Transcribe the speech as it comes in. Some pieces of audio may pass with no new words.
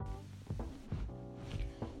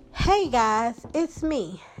Hey guys, it's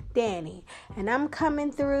me, Danny, and I'm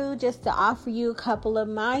coming through just to offer you a couple of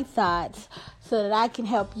my thoughts so that I can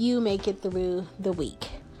help you make it through the week.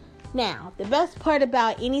 Now, the best part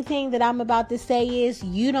about anything that I'm about to say is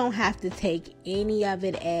you don't have to take any of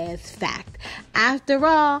it as fact. After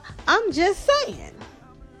all, I'm just saying.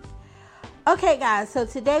 Okay guys, so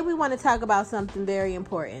today we want to talk about something very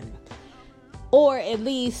important. Or at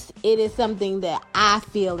least it is something that I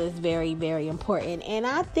feel is very, very important. And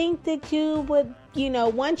I think that you would,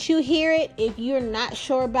 once you hear it, if you're not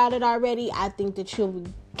sure about it already, I think that you'll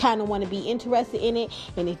kind of want to be interested in it.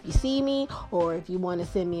 And if you see me or if you want to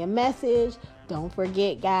send me a message, don't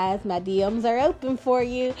forget, guys, my DMs are open for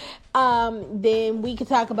you. Then we can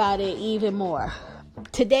talk about it even more.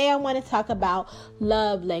 Today, I want to talk about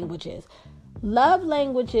love languages. Love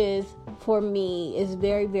languages for me is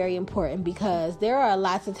very, very important because there are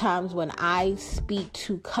lots of times when I speak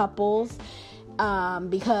to couples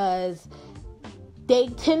because they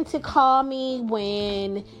tend to call me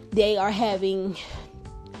when they are having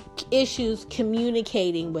issues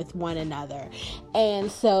communicating with one another.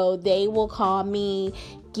 And so they will call me,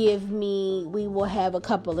 we will have a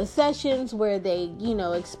couple of sessions where they,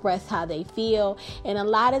 express how they feel. And a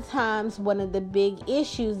lot of times one of the big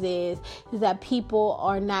issues is that people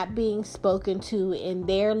are not being spoken to in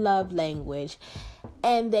their love language.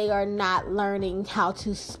 And they are not learning how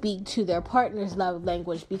to speak to their partner's love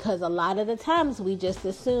language because a lot of the times we just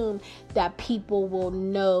assume that people will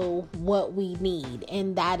know what we need,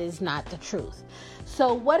 and that is not the truth.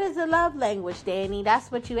 So what is a love language, Danny?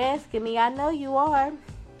 That's what you're asking me. I know you are.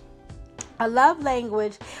 A love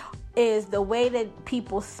language is the way that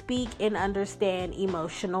people speak and understand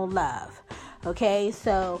emotional love. Okay,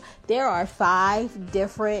 so there are 5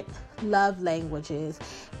 different love languages,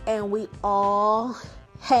 and we all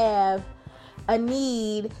have a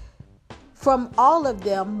need from all of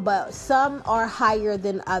them, but some are higher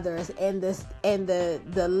than others, and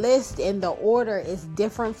the list and the order is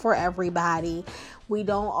different for everybody. We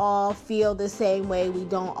don't all feel the same way. We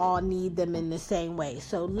don't all need them in the same way.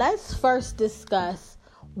 So let's first discuss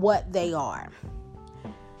what they are.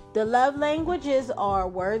 The love languages are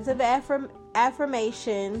words of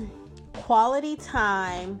affirmation, quality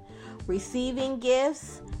time, receiving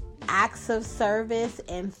gifts, acts of service,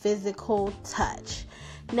 and physical touch.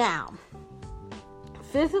 Now,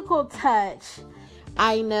 physical touch,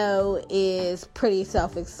 I know, is pretty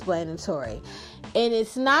self-explanatory. And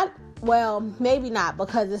it's not, well, maybe not,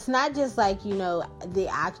 because it's not just like, the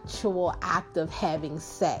actual act of having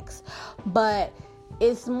sex. But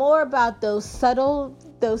it's more about those subtle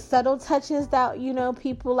touches that,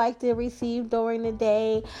 people like to receive during the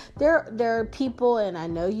day. There are people, and I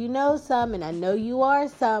know you know some, and I know you are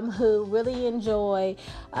some, who really enjoy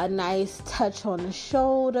a nice touch on the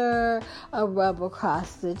shoulder, a rub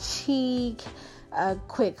across the cheek, a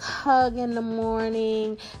quick hug in the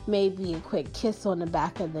morning, maybe a quick kiss on the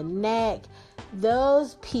back of the neck.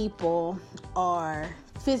 Those people are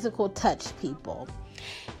physical touch people.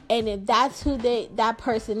 And if that's who that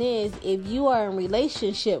person is, if you are in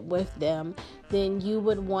relationship with them, then you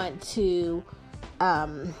would want to,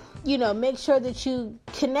 make sure that you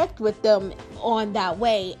connect with them on that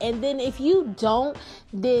way. And then if you don't,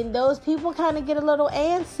 then those people kind of get a little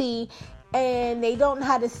antsy and they don't know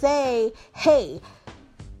how to say, hey,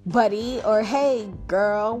 buddy, or hey,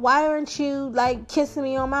 girl, why aren't you kissing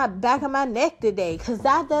me on my back of my neck today? Because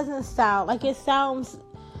that doesn't sound like, it sounds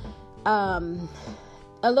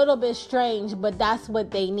a little bit strange, but that's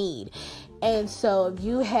what they need. And so if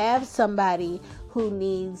you have somebody who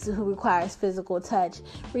requires physical touch,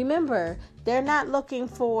 remember, they're not looking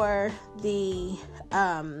for the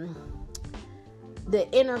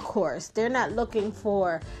intercourse. They're not looking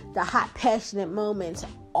for the hot, passionate moments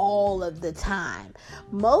all of the time.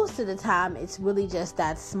 Most of the time, it's really just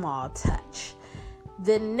that small touch.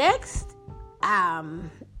 The next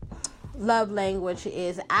love language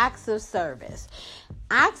is acts of service.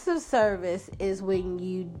 Acts of service is when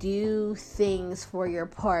you do things for your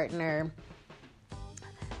partner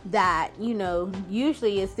that,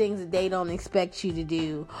 usually it's things that they don't expect you to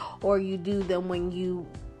do, or you do them when you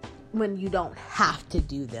don't have to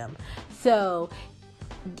do them. So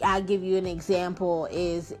I'll give you an example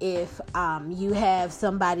is if you have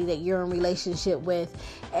somebody that you're in relationship with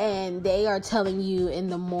and they are telling you in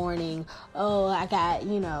the morning, oh, I got,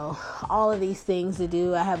 all of these things to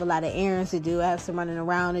do. I have a lot of errands to do. I have some running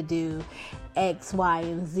around to do. X, Y,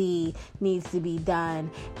 and Z needs to be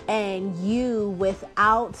done. And you,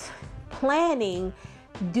 without planning,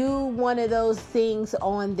 do one of those things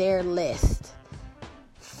on their list.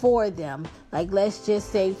 for them. Like, let's just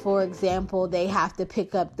say, for example, they have to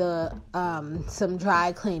pick up some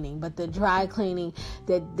dry cleaning, but the dry cleaner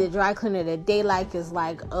that they like is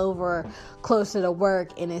like over closer to work,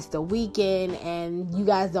 and it's the weekend, and you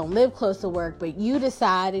guys don't live close to work, but you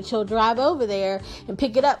decide that you'll drive over there and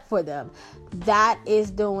pick it up for them. That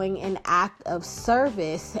is doing an act of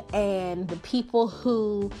service, and the people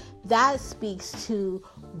who that speaks to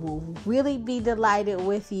will really be delighted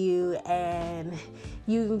with you, and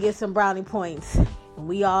you can get some brownie points.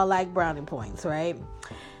 We all like brownie points, right?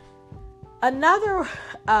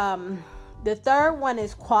 The third one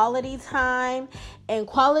is quality time. And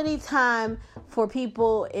quality time for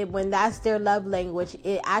people, when that's their love language,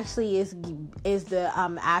 it actually is the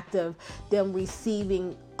act of them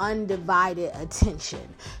receiving undivided attention.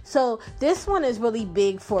 So this one is really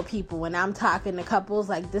big for people. When I'm talking to couples,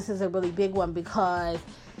 like, this is a really big one, because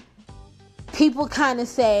people kind of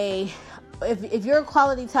say, if you're a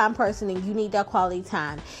quality time person and you need that quality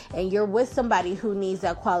time, and you're with somebody who needs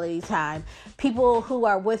that quality time, people who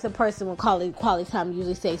are with a person with quality time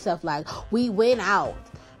usually say stuff like, we went out.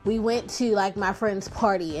 We went to, like, my friend's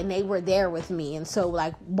party and they were there with me. And so,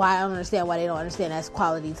 like, I don't understand why they don't understand that's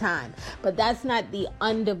quality time. But that's not the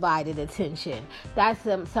undivided attention. That's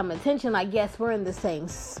some attention, like, yes, we're in the same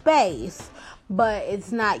space, but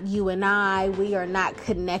it's not you and I. We are not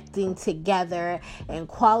connecting together. And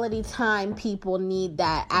quality time people need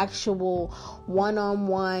that actual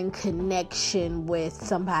one-on-one connection with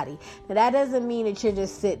somebody. Now, that doesn't mean that you're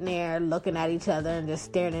just sitting there looking at each other and just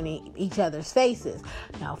staring in each other's faces.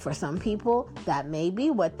 Now, for some people, that may be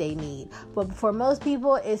what they need. But for most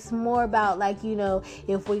people, it's more about, like,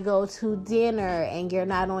 if we go to dinner and you're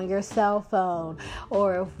not on your cell phone,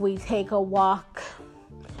 or if we take a walk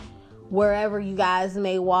wherever you guys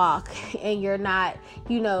may walk, and you're not,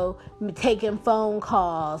 taking phone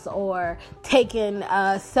calls or taking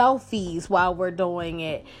selfies while we're doing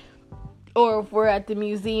it. Or if we're at the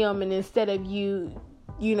museum and instead of you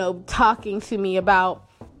talking to me about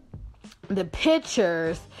the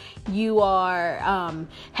pictures, you are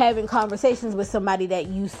having conversations with somebody that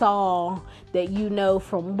you saw, that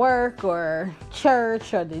from work or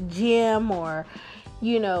church or the gym, or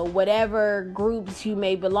whatever groups you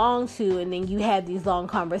may belong to, and then you have these long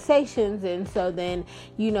conversations. And so then,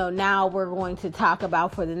 now we're going to talk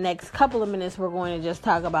about, for the next couple of minutes, we're going to just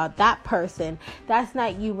talk about that person. That's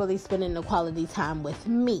not you really spending the quality time with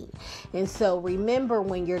me. And so remember,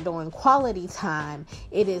 when you're doing quality time,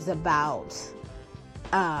 it is about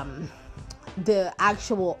the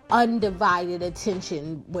actual undivided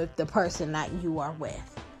attention with the person that you are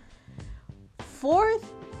with.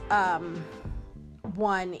 Fourth,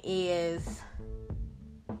 one is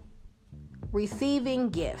receiving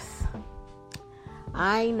gifts.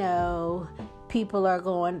 I know people are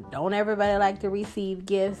going, don't everybody like to receive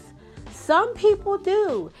gifts? Some people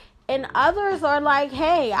do. And others are like,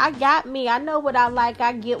 hey, I got me. I know what I like.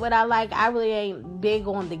 I get what I like. I really ain't big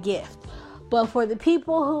on the gift. But for the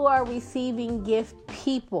people who are receiving gift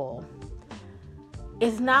people,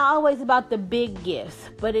 it's not always about the big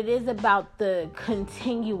gifts, but it is about the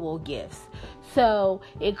continual gifts. So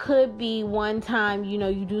it could be one time,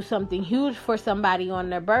 you do something huge for somebody on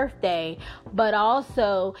their birthday, but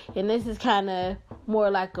also, and this is kind of more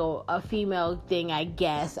like a female thing, I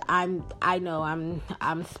guess. I know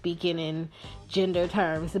I'm speaking in gender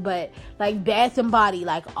terms, but like Bath and Body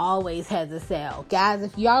always has a sale. Guys,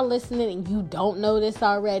 if y'all listening and you don't know this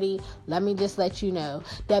already, let me just let you know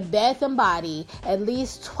that Bath and Body at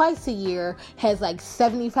least twice a year has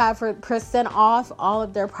 75% off all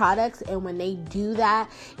of their products. And when they do that,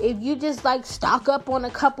 if you just stock up on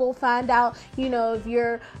a couple, find out, if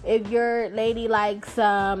your lady likes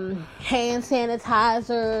hand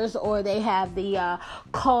sanitizers, or they have the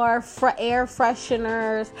car air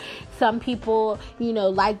fresheners. Some people,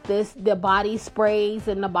 like the body sprays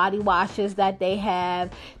and the body washes that they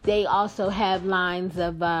have. They also have lines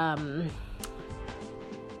of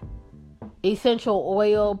essential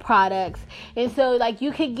oil products. And so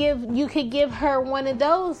you could give her one of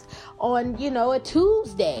those on, a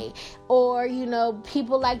Tuesday. Or,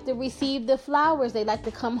 people like to receive the flowers. They like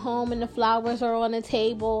to come home and the flowers are on the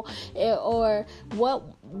table. Or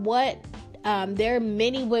what there are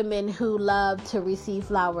many women who love to receive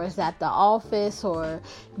flowers at the office, or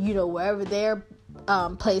wherever their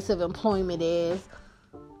place of employment is.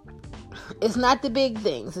 It's not the big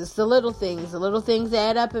things, it's the little things. The little things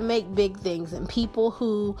add up and make big things. And people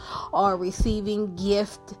who are receiving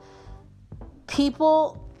gift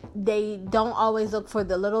people, they don't always look for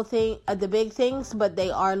the the big things, but they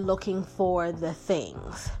are looking for the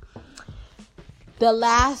things. The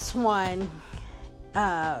last one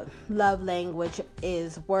love language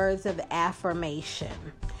is words of affirmation.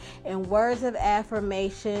 And words of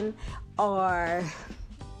affirmation are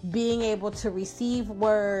being able to receive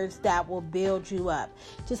words that will build you up.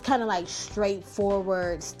 Just kind of like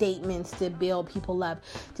straightforward statements to build people up.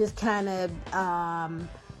 Just kind of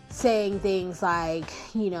saying things like,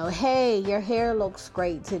 hey, your hair looks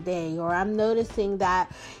great today. Or I'm noticing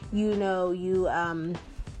that, I'm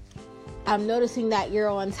noticing that you're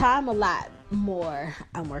on time a lot more.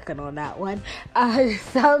 I'm working on that one.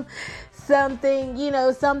 Something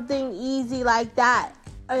easy like that.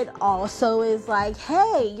 It also is like,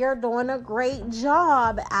 hey, you're doing a great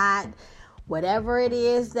job at whatever it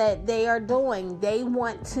is that they are doing. They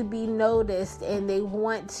want to be noticed and they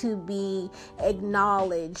want to be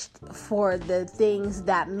acknowledged for the things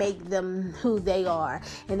that make them who they are.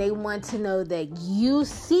 And they want to know that you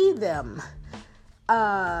see them.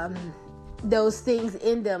 Those things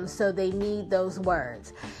in them, so they need those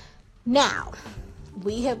words. Now,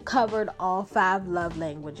 we have covered all 5 love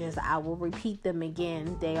languages. I will repeat them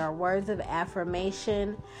again. They are words of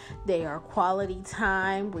affirmation, they are quality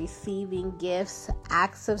time, receiving gifts,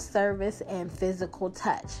 acts of service, and physical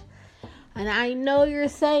touch. And I know you're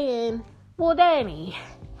saying, well, Danny,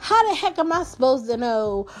 how the heck am I supposed to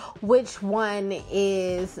know which one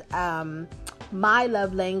is my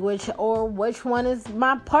love language or which one is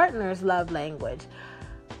my partner's love language?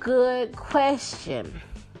 Good question.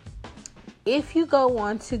 If you go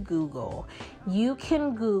on to Google, you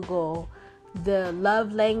can Google the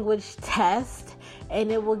love language test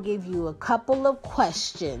and it will give you a couple of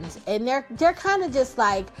questions, and they're kind of just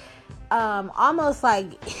like almost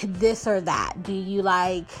like this or that. Do you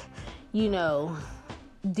like, do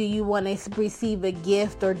you want to receive a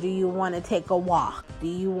gift or do you want to take a walk? Do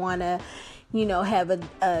you want to have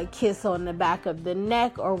a kiss on the back of the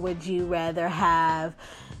neck, or would you rather have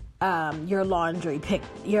your laundry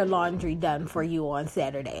done for you on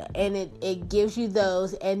Saturday? And it gives you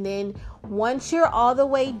those, and then once you're all the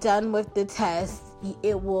way done with the test,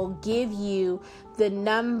 it will give you the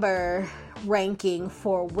number ranking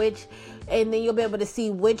for which, and then you'll be able to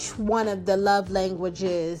see which one of the love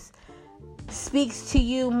languages speaks to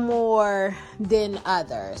you more than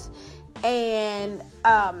others. And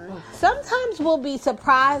sometimes we'll be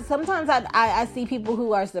surprised. Sometimes I see people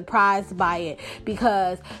who are surprised by it,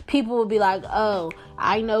 because people will be like, oh,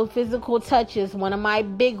 I know physical touch is one of my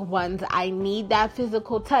big ones. I need that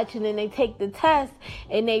physical touch. And then they take the test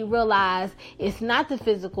and they realize it's not the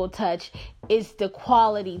physical touch, it's the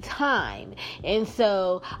quality time. And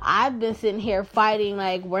so I've been sitting here fighting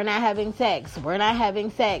like, we're not having sex, when actually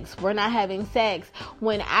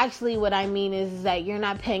what I mean is that you're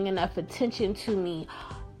not paying enough attention to me,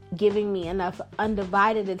 giving me enough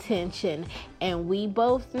undivided attention. And we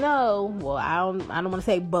both know, well, I don't want to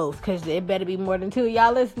say both, because it better be more than 2 of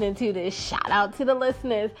y'all listening to this. Shout out to the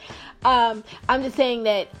listeners. I'm just saying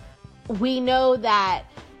that we know that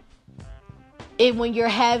when you're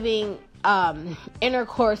having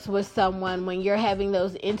intercourse with someone, when you're having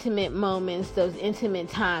those intimate moments, those intimate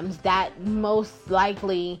times, that most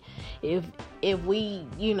likely, if we,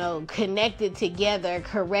 connected together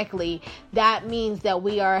correctly, that means that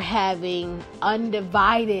we are having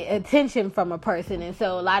undivided attention from a person. And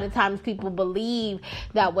so a lot of times people believe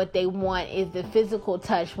that what they want is the physical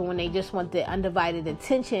touch when they just want the undivided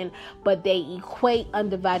attention, but they equate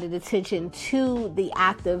undivided attention to the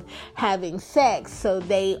act of having sex. So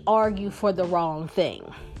they argue for the wrong thing.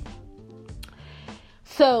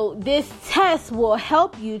 So this test will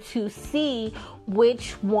help you to see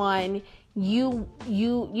which one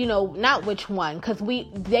not which one, because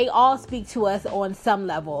they all speak to us on some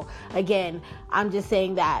level. Again, I'm just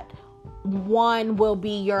saying that one will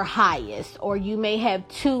be your highest, or you may have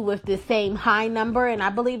 2 with the same high number, and I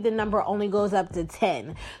believe the number only goes up to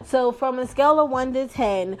 10. So from a scale of 1 to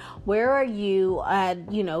 10, where are you at,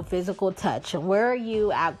 physical touch, and where are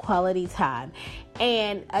you at quality time?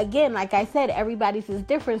 And again, like I said, everybody's is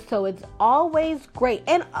different, so it's always great.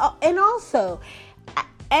 And also,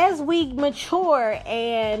 as we mature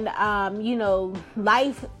and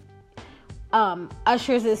life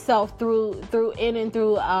ushers itself through in and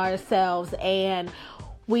through ourselves, and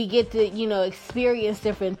we get to experience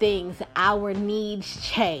different things, our needs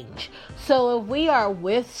change. So if we are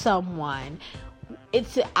with someone,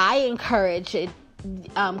 I encourage it,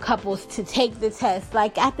 couples to take the test,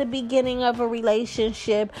 like at the beginning of a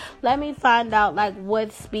relationship. Let me find out like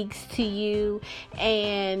what speaks to you,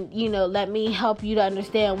 and let me help you to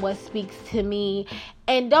understand what speaks to me.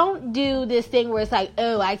 And don't do this thing where it's like,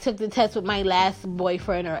 oh, I took the test with my last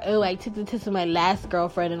boyfriend, or oh, I took the test with my last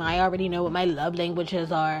girlfriend and I already know what my love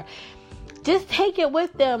languages are. Just take it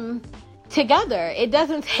with them together. It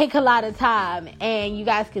doesn't take a lot of time, and you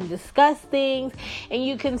guys can discuss things, and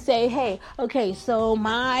you can say, hey, okay, so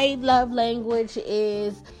my love language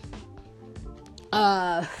is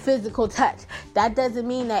physical touch. That doesn't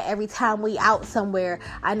mean that every time we out somewhere,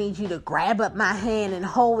 I need you to grab up my hand and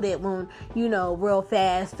hold it when, real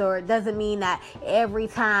fast. Or it doesn't mean that every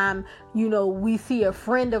time, we see a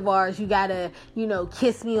friend of ours, you gotta,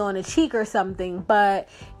 kiss me on the cheek or something. But,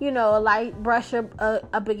 a light brush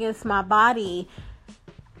up against my body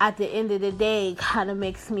at the end of the day kind of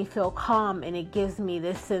makes me feel calm, and it gives me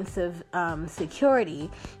this sense of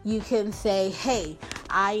security. You can say, hey,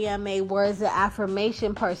 I am a words of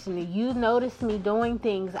affirmation person. If you notice me doing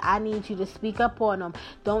things, I need you to speak up on them.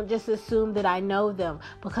 Don't just assume that I know them,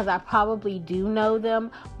 because I probably do know them,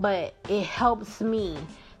 but it helps me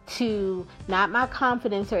to, not my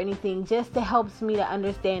confidence or anything, just it helps me to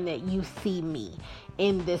understand that you see me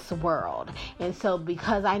in this world. And so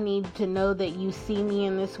because I need to know that you see me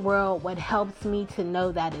in this world, what helps me to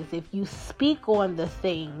know that is if you speak on the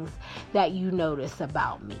things that you notice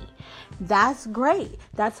about me. That's great.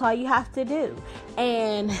 That's all you have to do.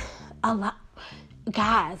 And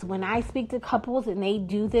guys, when I speak to couples and they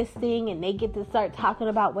do this thing and they get to start talking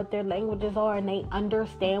about what their languages are and they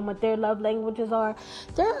understand what their love languages are,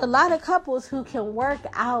 there are a lot of couples who can work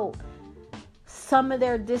out some of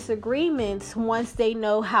their disagreements once they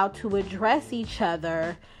know how to address each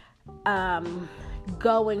other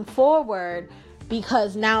going forward,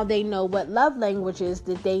 because now they know what love languages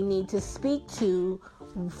that they need to speak to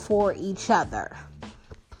for each other.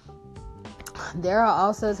 There are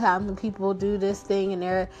also times when people do this thing and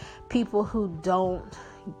there are people who don't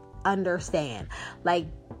understand. Like,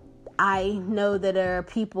 I know that there are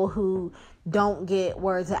people who don't get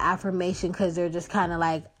words of affirmation because they're just kind of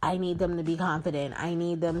like, I need them to be confident. I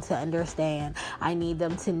need them to understand. I need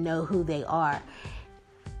them to know who they are.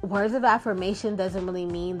 Words of affirmation doesn't really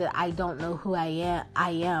mean that I don't know who I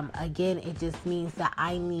am. Again, it just means that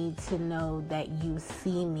I need to know that you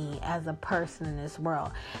see me as a person in this world.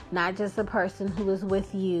 Not just a person who is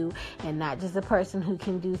with you, and not just a person who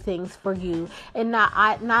can do things for you, and not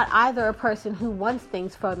either a person who wants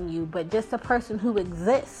things from you, but just a person who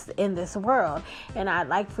exists in this world. And I'd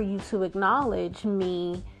like for you to acknowledge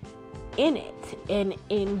me in it and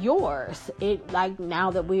in yours. It, like, now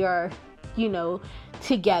that we are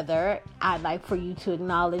together, I'd like for you to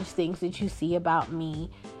acknowledge things that you see about me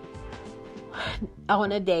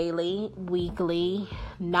on a daily, weekly,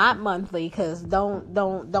 not monthly, because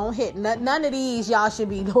don't hit none of these. Y'all should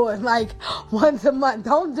be doing like once a month.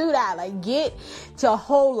 Don't do that. Like, get your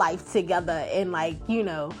whole life together, and if you're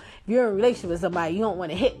in a relationship with somebody, you don't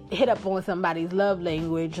want to hit up on somebody's love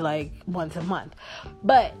language like once a month,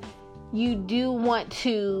 but you do want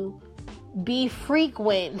to be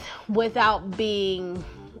frequent without being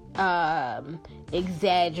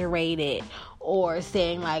exaggerated or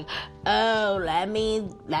saying like, oh, let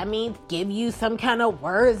me give you some kind of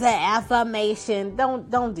words of affirmation.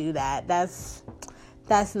 Don't do that. That's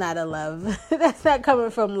not a love. That's not coming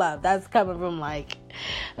from love. That's coming from like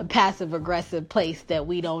a passive aggressive place that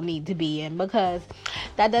we don't need to be in, because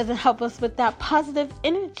that doesn't help us with that positive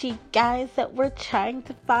energy, guys, that we're trying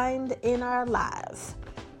to find in our lives.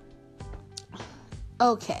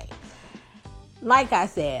 Okay, like I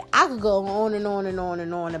said, I could go on and on and on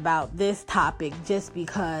and on about this topic just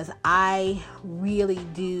because I really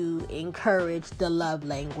do encourage the love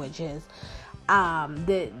languages.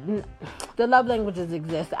 The love languages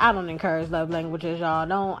exist. I don't encourage love languages,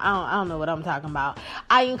 y'all. I don't know what I'm talking about.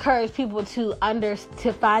 I encourage people to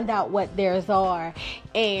find out what theirs are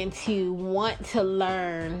and to want to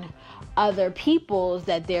learn other people's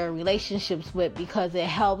that they're in relationships with, because it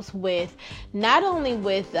helps with not only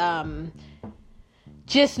with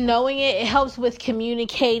just knowing it helps with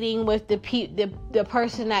communicating with the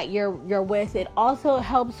person that you're with. It also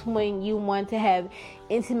helps when you want to have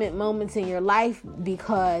intimate moments in your life,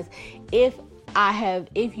 because if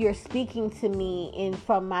you're speaking to me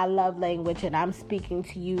from my love language and I'm speaking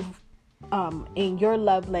to you in your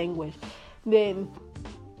love language, then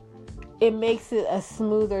it makes it a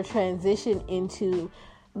smoother transition into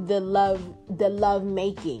the love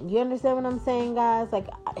making. You understand what I'm saying, guys? Like,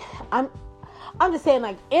 I'm just saying,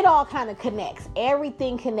 like, it all kind of connects.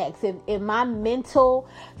 Everything connects. If my mental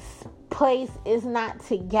place is not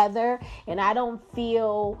together and I don't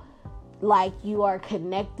feel like you are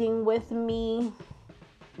connecting with me,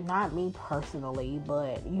 not me personally,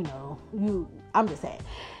 but I'm just saying,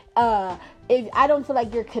 if I don't feel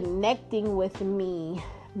like you're connecting with me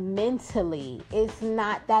mentally, it's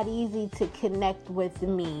not that easy to connect with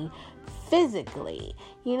me physically,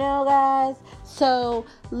 guys. So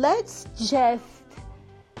let's just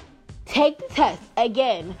take the test.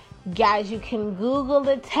 Again, guys, you can Google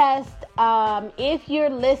the test. If you're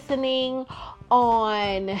listening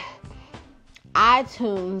on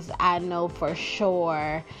iTunes, I know for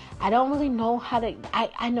sure. I don't really know how to,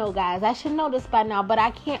 I know, guys, I should know this by now, but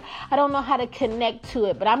I don't know how to connect to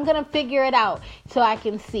it, but I'm going to figure it out so I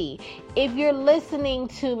can see. If you're listening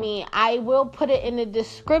to me, I will put it in the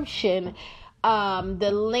description,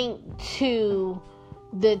 the link to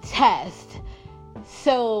the test.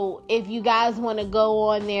 So if you guys want to go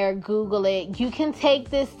on there, Google it. You can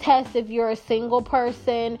take this test if you're a single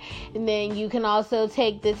person, and then you can also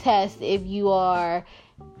take the test if you are,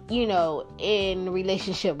 in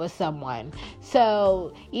relationship with someone.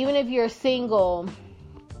 So even if you're single,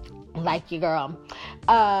 like your girl,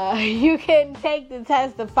 you can take the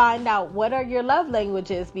test to find out what are your love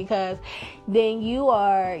languages, because then you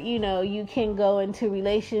are, you can go into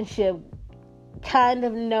relationship kind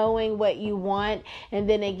of knowing what you want, and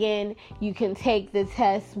then again you can take the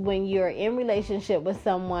test when you're in relationship with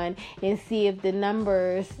someone and see if the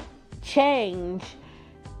numbers change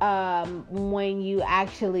when you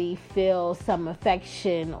actually feel some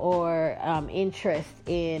affection or interest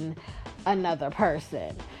in another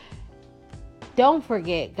person. Don't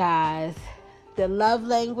forget, guys, the love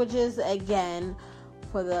languages, again,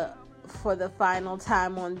 for the final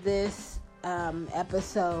time on this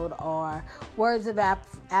episode, are words of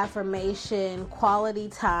affirmation, quality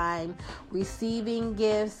time, receiving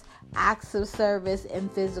gifts, acts of service, and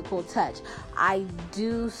physical touch. I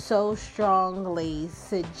do so strongly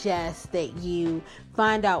suggest that you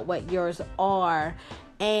find out what yours are,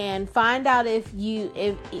 and find out if you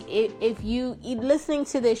listening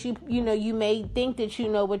to this, you may think that you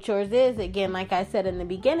know what yours is, again, like I said in the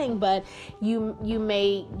beginning, but you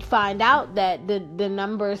may find out that the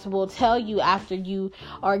numbers will tell you after you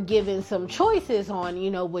are given some choices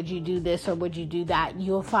on, would you do this or would you do that.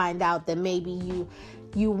 You'll find out that maybe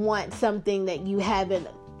you want something that you haven't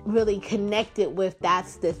really connected with.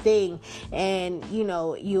 That's the thing. And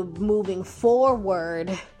you're moving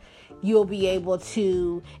forward, you'll be able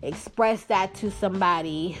to express that to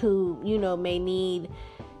somebody who, may need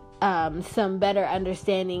some better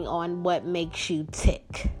understanding on what makes you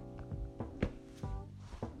tick.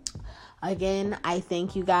 Again, I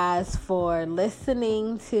thank you guys for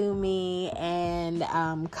listening to me and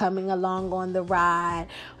coming along on the ride.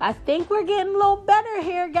 I think we're getting a little better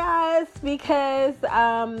here, guys, because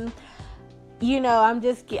I'm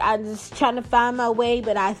just trying to find my way,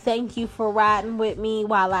 but I thank you for riding with me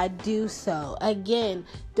while I do so. Again,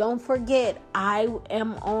 don't forget, I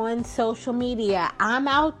am on social media. I'm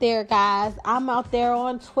out there, guys. I'm out there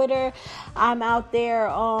on Twitter. I'm out there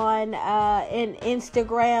on in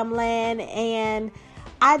Instagram land, and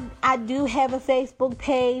I do have a Facebook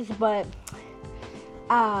page, but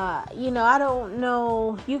I don't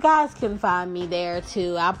know. You guys can find me there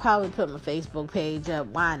too. I'll probably put my Facebook page up.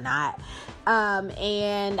 Why not?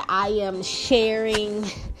 And I am sharing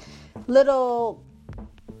little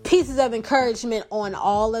pieces of encouragement on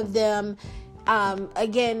all of them.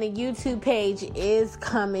 Again, the YouTube page is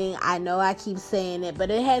coming. I know I keep saying it,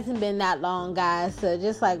 but it hasn't been that long, guys. So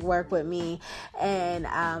just work with me, and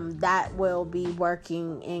that will be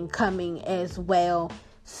working and coming as well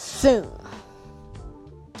soon.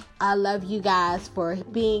 I love you guys for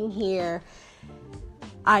being here.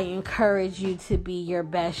 I encourage you to be your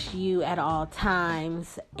best you at all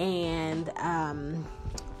times. And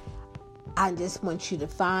I just want you to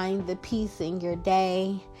find the peace in your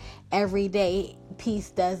day. Every day,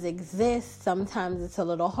 peace does exist. Sometimes it's a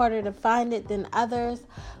little harder to find it than others.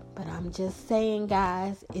 But I'm just saying,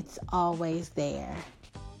 guys, it's always there.